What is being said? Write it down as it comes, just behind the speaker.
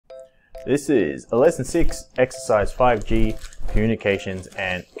This is Lesson 6, Exercise 5G, Communications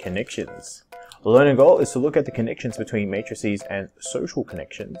and Connections. The learning goal is to look at the connections between matrices and social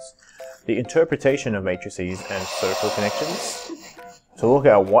connections, the interpretation of matrices and social connections, to look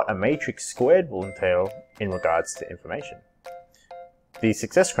at what a matrix squared will entail in regards to information. The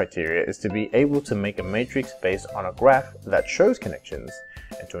success criteria is to be able to make a matrix based on a graph that shows connections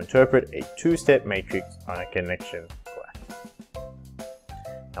and to interpret a two-step matrix on a connection graph.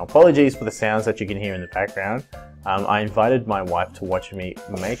 Now, apologies for the sounds that you can hear in the background. I invited my wife to watch me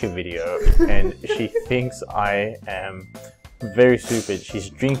make a video and she thinks I am very stupid. She's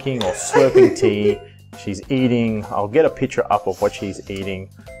drinking or slurping tea, she's eating, I'll get a picture up of what she's eating,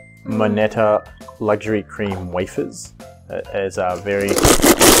 Moneta luxury cream wafers, as very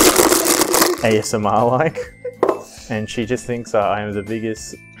ASMR-like, and she just thinks I am the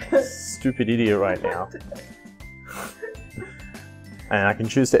biggest stupid idiot right now. And I can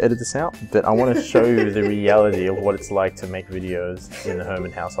choose to edit this out, but I want to show you the reality of what it's like to make videos in the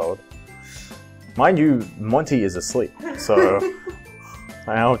Herman household. Mind you, Monty is asleep, so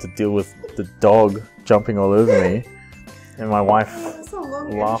I have to deal with the dog jumping all over me and my wife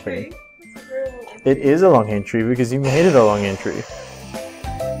laughing. It is a long entry because you made it a long entry.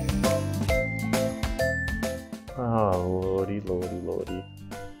 Oh, lordy, lordy, lordy.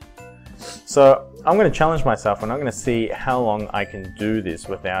 So I'm going to challenge myself and I'm going to see how long I can do this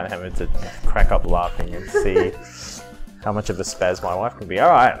without having to crack up laughing and see how much of a spaz my wife can be.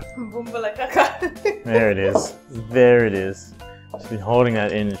 Alright. There it is. There it is. She's been holding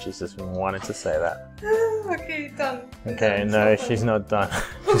that in and she's just been wanting to say that. Okay, done. Okay, no, she's not done.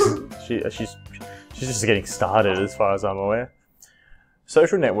 She's just getting started as far as I'm aware.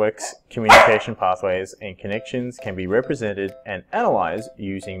 Social networks, communication pathways, and connections can be represented and analyzed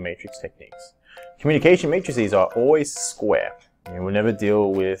using matrix techniques. Communication matrices are always square. You will never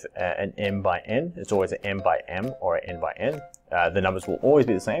deal with an m by n. It's always an m by m or an n by n. The numbers will always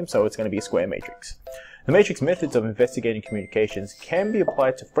be the same, so it's going to be a square matrix. The matrix methods of investigating communications can be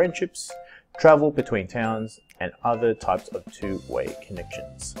applied to friendships, travel between towns, and other types of two-way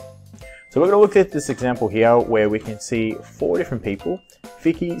connections. So we're going to look at this example here where we can see 4 different people,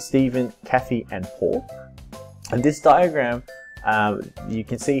 Vicky, Stephen, Kathy, and Paul. And this diagram, you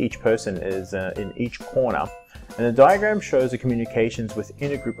can see each person is in each corner. And the diagram shows the communications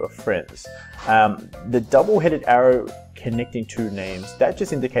within a group of friends. The double-headed arrow connecting 2 names, that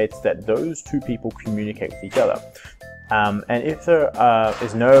just indicates that those 2 people communicate with each other. And if there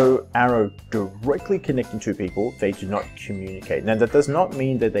is no arrow directly connecting 2 people, they do not communicate. Now that does not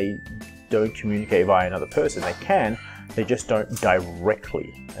mean that they don't communicate via another person. They can, they just don't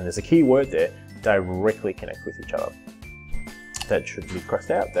directly. And there's a key word there, directly connect with each other. That should be crossed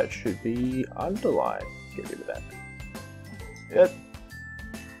out, that should be underlined. Get rid of that. Yep.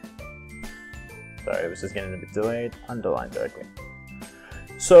 Sorry, this is getting a bit delayed. Underline directly.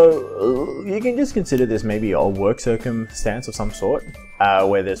 So you can just consider this maybe a work circumstance of some sort,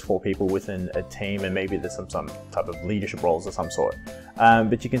 where there's 4 people within a team and maybe there's some type of leadership roles of some sort.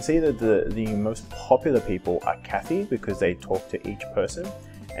 But you can see that the most popular people are Kathy because they talk to each person,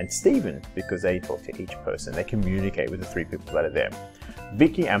 and Stephen because they talk to each person. They communicate with the 3 people that are there.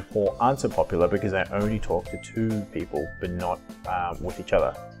 Vicky and Paul aren't so popular because they only talk to 2 people but not with each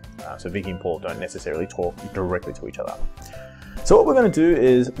other. So Vicky and Paul don't necessarily talk directly to each other. So what we're going to do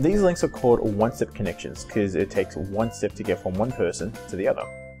is, these links are called one-step connections because it takes 1 step to get from one person to the other.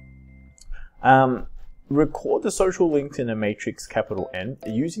 Record the social links in a matrix capital N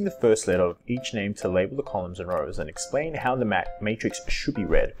using the first letter of each name to label the columns and rows and explain how the matrix should be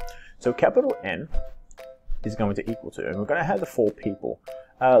read. So capital N is going to equal to, and we're going to have the 4 people.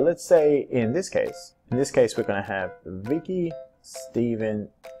 Let's say in this case we're going to have Vicky, Stephen,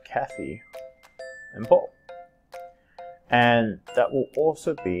 Kathy, and Paul. And that will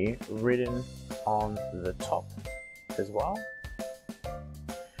also be written on the top as well.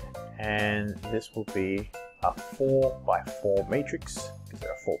 And this will be a 4 by 4 matrix because there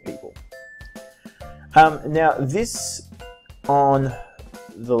are 4 people. Now this on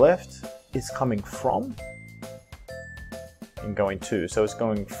the left is coming from and going to. So it's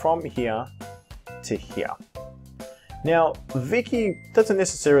going from here to here. Now Vicky doesn't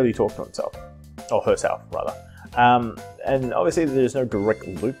necessarily talk to himself, or herself rather. And obviously there's no direct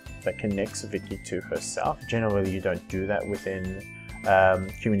loop that connects Vicky to herself. Generally you don't do that within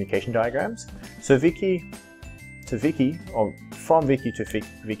communication diagrams. So Vicky to Vicky, or from Vicky to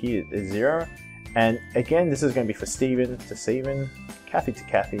Vicky is 0. And again, this is going to be for Stephen to Stephen, Kathy to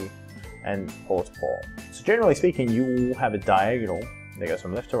Kathy, and Paul to Paul. So generally speaking, you will have a diagonal that goes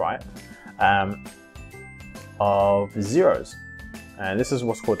from left to right of zeros. And this is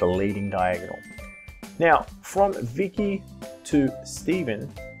what's called the leading diagonal. Now, from Vicky to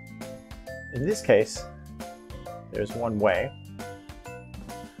Stephen, in this case, there's one way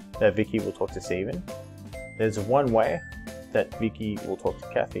that Vicky will talk to Stephen. There's one way that Vicky will talk to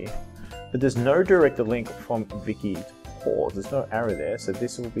Kathy, but there's no direct link from Vicky to Paul. There's no arrow there, so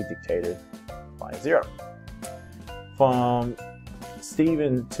this will be dictated by 0. From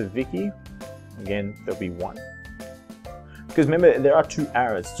Stephen to Vicky, again, there'll be 1. Because remember, there are 2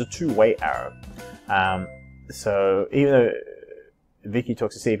 arrows. It's a 2-way arrow. So even though Vicky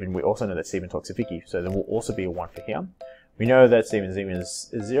talks to Stephen, we also know that Stephen talks to Vicky, so there will also be a 1 for here. We know that Stephen's is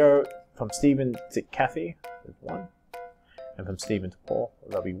 0. From Stephen to Kathy, there's 1. And from Stephen to Paul,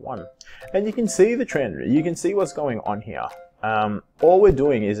 there'll be 1. And you can see the trend. You can see what's going on here. All we're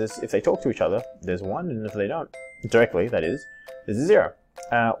doing is if they talk to each other, there's 1, and if they don't, directly, that is, there's a 0.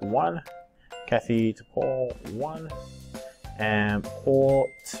 1, Kathy to Paul, 1. And Paul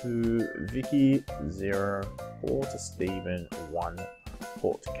to Vicky, 0. Paul to Stephen, 1.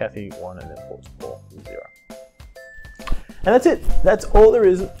 Paul to Kathy, 1. And then Paul to Paul, 0. And that's it. That's all there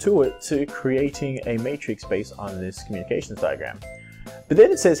is to it, to creating a matrix based on this communications diagram. But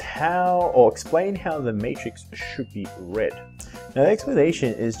then it says how, or explain how the matrix should be read. Now the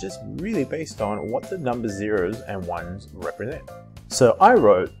explanation is just really based on what the numbers 0s and 1s represent. So I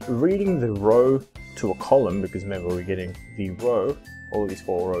wrote, reading the row to a column, because remember we're getting the row, all of these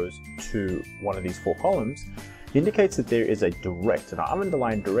 4 rows, to one of these 4 columns, indicates that there is a direct, and I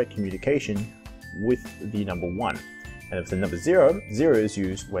underline direct communication with the number 1. And if the number 0, 0 is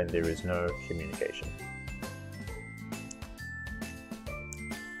used when there is no communication.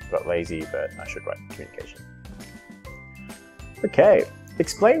 Got lazy, but I should write communication. Okay,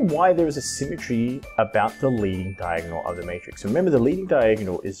 explain why there is a symmetry about the leading diagonal of the matrix. Remember, the leading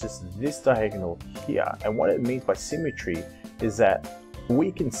diagonal is just this diagonal here. And what it means by symmetry is that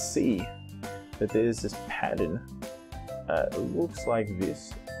we can see that there's this pattern, it looks like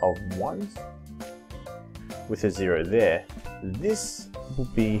this, of 1s with a 0 there. This will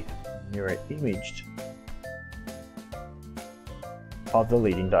be mirror imaged of the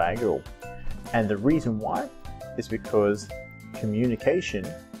leading diagonal. And the reason why is because communication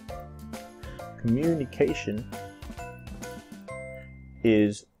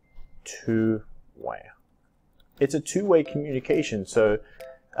is 2-way. It's a 2-way communication. So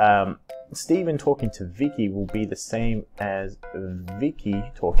Stephen talking to Vicky will be the same as Vicky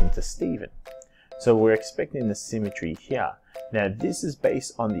talking to Stephen. So we're expecting the symmetry here. Now this is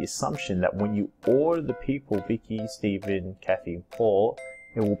based on the assumption that when you order the people, Vicky, Stephen, Kathy, and Paul,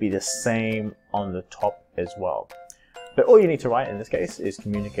 it will be the same on the top as well. But all you need to write in this case is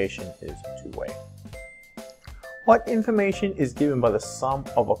communication is 2-way. What information is given by the sum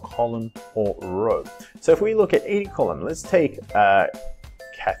of a column or row? So if we look at any column, let's take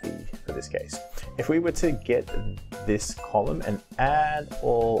Kathy for this case. If we were to get this column and add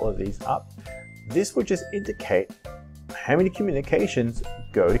all of these up, this would just indicate how many communications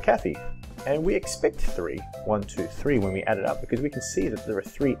go to Kathy. And we expect 3, 1, 2, 3 when we add it up, because we can see that there are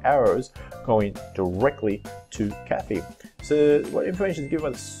 3 arrows going directly to Kathy. So what information is given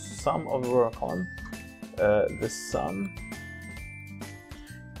by the sum of the row and column? The sum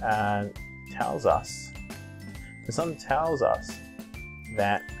tells us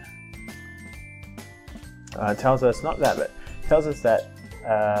that tells us not that, but tells us that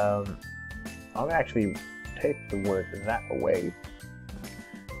I'm going to actually take the word that away.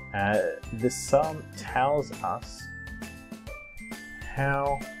 The sum tells us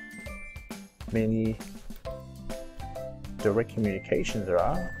how many direct communications there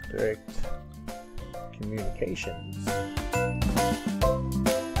are. Direct communications.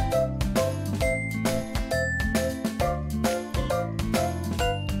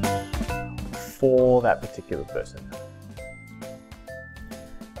 For that particular person.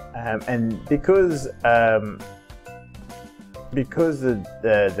 And because the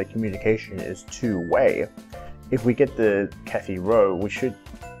communication is 2-way, if we get the Kathy row, we should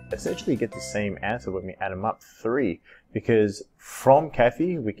essentially get the same answer when we add them up, 3, because from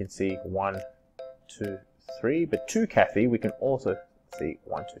Kathy we can see 1, 2, 3, but to Kathy we can also see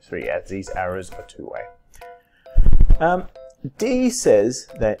 1, 2, 3, as these arrows are 2-way. D says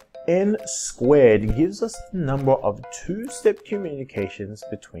that n squared gives us the number of 2-step communications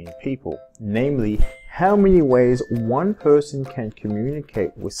between people, namely how many ways one person can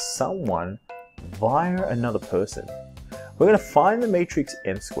communicate with someone via another person. We're going to find the matrix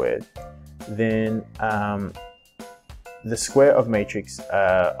n squared, then the square of matrix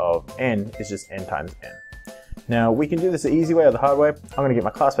of n is just n times n. Now we can do this the easy way or the hard way. I'm going to get my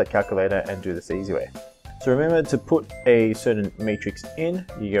classmate calculator and do this the easy way. So remember to put a certain matrix in,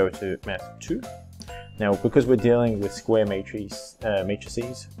 you go to Math 2. Now, because we're dealing with square matrices,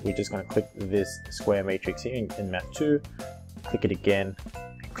 we're just going to click this square matrix here in Math 2, click it again,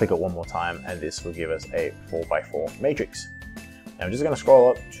 click it one more time, and this will give us a 4x4 matrix. Now I'm just going to scroll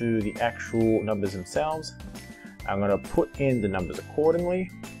up to the actual numbers themselves. I'm going to put in the numbers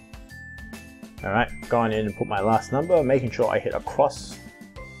accordingly. Alright, going in and put my last number, making sure I hit across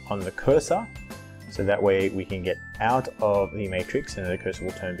on the cursor, so that way we can get out of the matrix and the cursor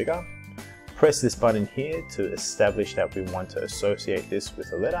will turn bigger. Press this button here to establish that we want to associate this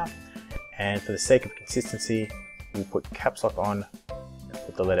with a letter, and for the sake of consistency we'll put caps lock on and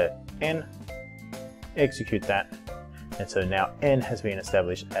put the letter N, execute that, and so now N has been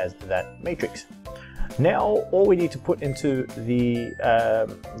established as that matrix. Now all we need to put into the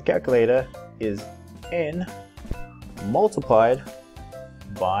calculator is N multiplied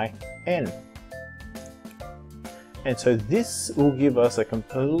by N. And so this will give us a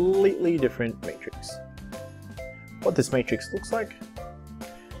completely different matrix. What this matrix looks like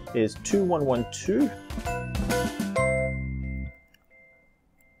is 2, 1, 1, 2.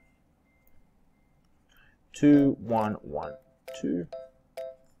 2, 1, 1, 2.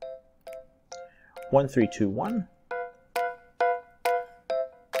 1, 3, 2, 1.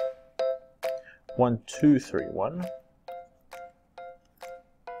 1, 2, 3, 1.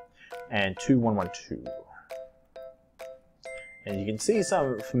 And 2, 1, 1, 2. And you can see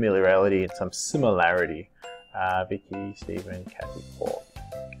some familiarity and some similarity. Vicky, Stephen, Kathy, Paul.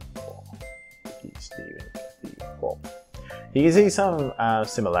 Vicky, Stephen, Kathy, Paul. You can see some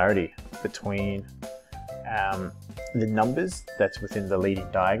similarity between the numbers that's within the leading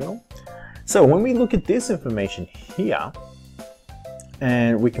diagonal. So when we look at this information here,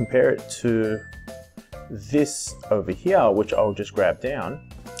 and we compare it to this over here, which I'll just grab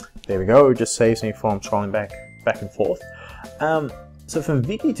down. There we go, it just saves me from scrolling back and forth. So from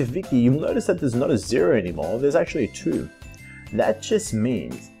Vicky to Vicky, you'll notice that there's not a 0 anymore, there's actually a 2. That just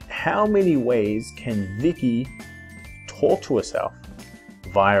means how many ways can Vicky talk to herself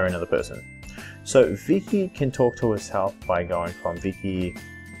via another person. So Vicky can talk to herself by going from Vicky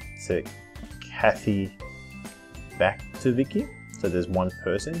to Kathy back to Vicky. So there's one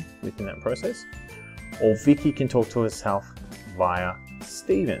person within that process. Or Vicky can talk to herself via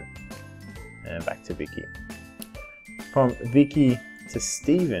Stephen and back to Vicky. From Vicky to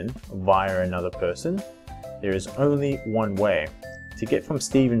Stephen via another person, there is only one way. To get from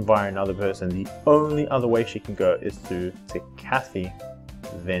Stephen via another person, the only other way she can go is to Kathy,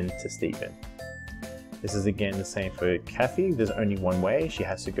 then to Stephen. This is again the same for Kathy. There's only one way. She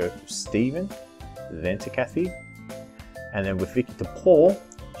has to go through Stephen, then to Kathy. And then with Vicky to Paul,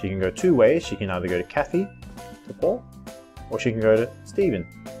 she can go two ways. She can either go to Kathy to Paul, or she can go to Stephen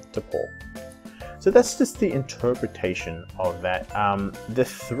to Paul. So that's just the interpretation of that. The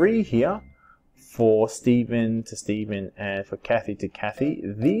three here for Stephen to Stephen and for Kathy to Kathy,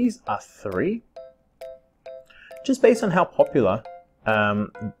 these are three just based on how popular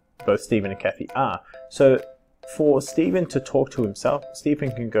both Stephen and Kathy are. So for Stephen to talk to himself,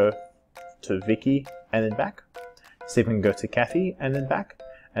 Stephen can go to Vicky and then back. Stephen can go to Kathy and then back.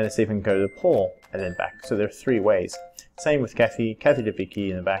 And then Stephen can go to Paul and then back. So there are three ways. Same with Kathy, Kathy to Vicky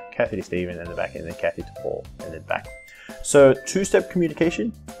and then back, Kathy to Stephen and then back, and then Kathy to Paul and then back. So two-step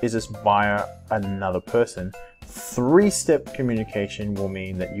communication is just via another person. Three-step communication will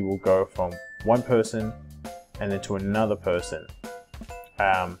mean that you will go from one person and then to another person.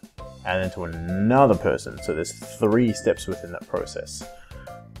 And then to another person. So there's 3 steps within that process.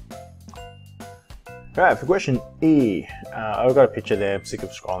 Alright, for question E, I've got a picture there, I'm sick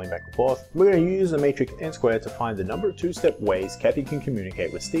of scrolling back and forth. We're going to use the matrix n squared to find the number of two-step ways Kathy can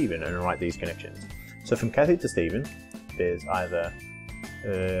communicate with Stephen and write these connections. So from Kathy to Stephen, there's either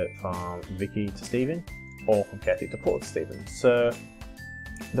from Vicky to Stephen or from Kathy to Paul to Stephen. So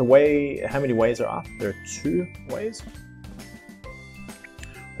the way, how many ways there are? There are 2 ways.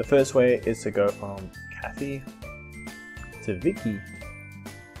 The first way is to go from Kathy to Vicky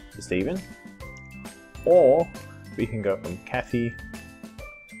to Stephen, or we can go from Kathy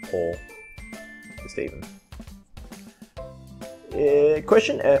to Paul to Stephen.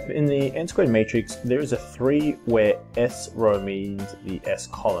 Question F, in the n squared matrix, there is a 3 where S row means the S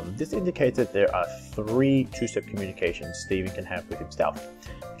column. This indicates that there are 3 two-step communications Stephen can have with himself.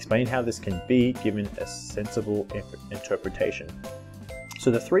 Explain how this can be given a sensible interpretation. So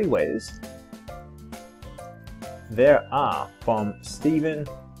the 3 ways there are from Stephen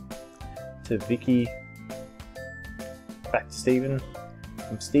to Vicky back to Stephen,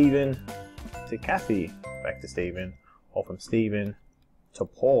 from Stephen to Kathy back to Stephen, or from Stephen to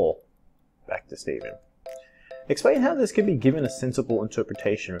Paul back to Stephen. Explain how this can be given a sensible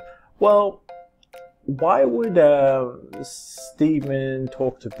interpretation. Well, why would Stephen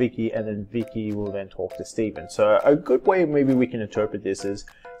talk to Vicky and then Vicky will then talk to Stephen? So a good way maybe we can interpret this is,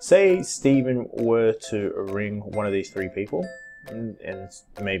 say Stephen were to ring one of these three people and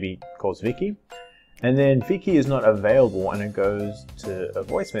maybe calls Vicky, and then Vicky is not available and it goes to a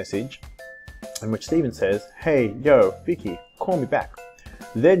voice message in which Stephen says, "Hey, yo, Vicky, call me back."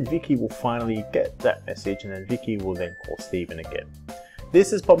 Then Vicky will finally get that message and then Vicky will then call Stephen again.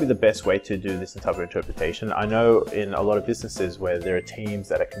 This is probably the best way to do this type of interpretation. I know in a lot of businesses where there are teams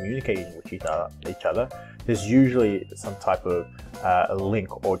that are communicating with each other, there's usually some type of a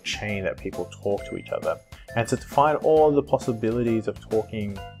link or chain that people talk to each other. And so to find all the possibilities of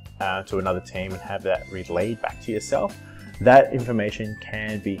talking to another team and have that relayed back to yourself, that information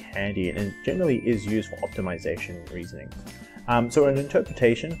can be handy and generally is used for optimization reasoning. So an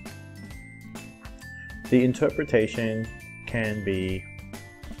interpretation, the interpretation can be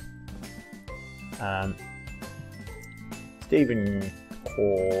Stephen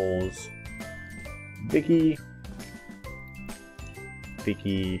calls Vicky,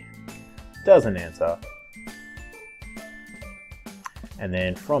 Vicky doesn't answer, and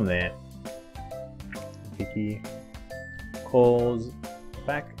then from there Vicky calls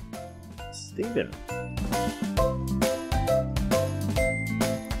back Stephen.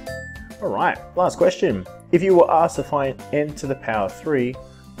 Alright, last question. If you were asked to find n to the power 3,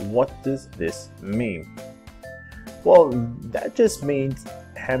 what does this mean? Well, that just means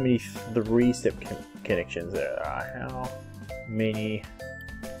how many three-step connections there are. How many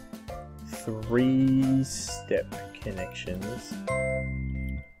three-step connections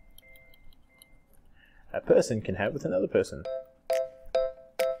a person can have with another person.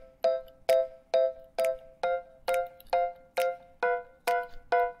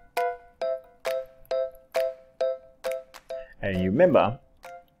 And you remember,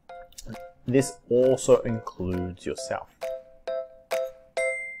 this also includes yourself.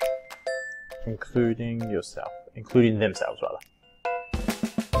 Including themselves rather.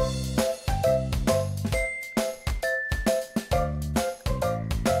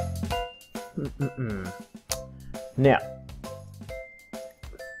 Now,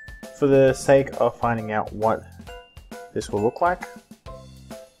 for the sake of finding out what this will look like,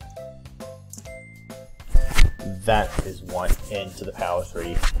 that is what n to the power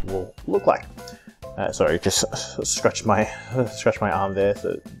 3 will look like. Sorry, just scratched my arm there, so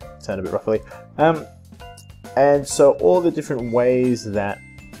it sounded a bit roughly. And so all the different ways that,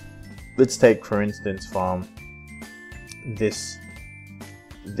 let's take for instance from this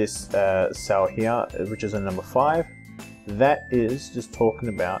cell here, which is a number 5. That is just talking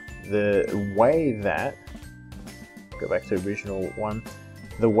about the way that, go back to the original one,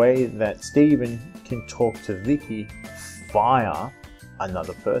 the way that Stephen can talk to Vicky via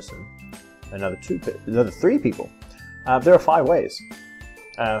another person, another 3 people. There are 5 ways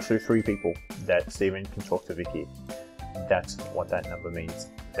through 3 people that Stephen can talk to Vicky. That's what that number means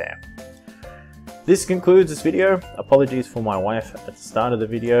there. This concludes this video. Apologies for my wife at the start of the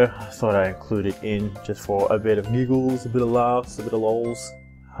video. I thought I'd include it in just for a bit of giggles, a bit of laughs, a bit of lols.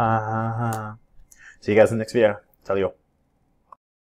 See you guys in the next video. Tell you all.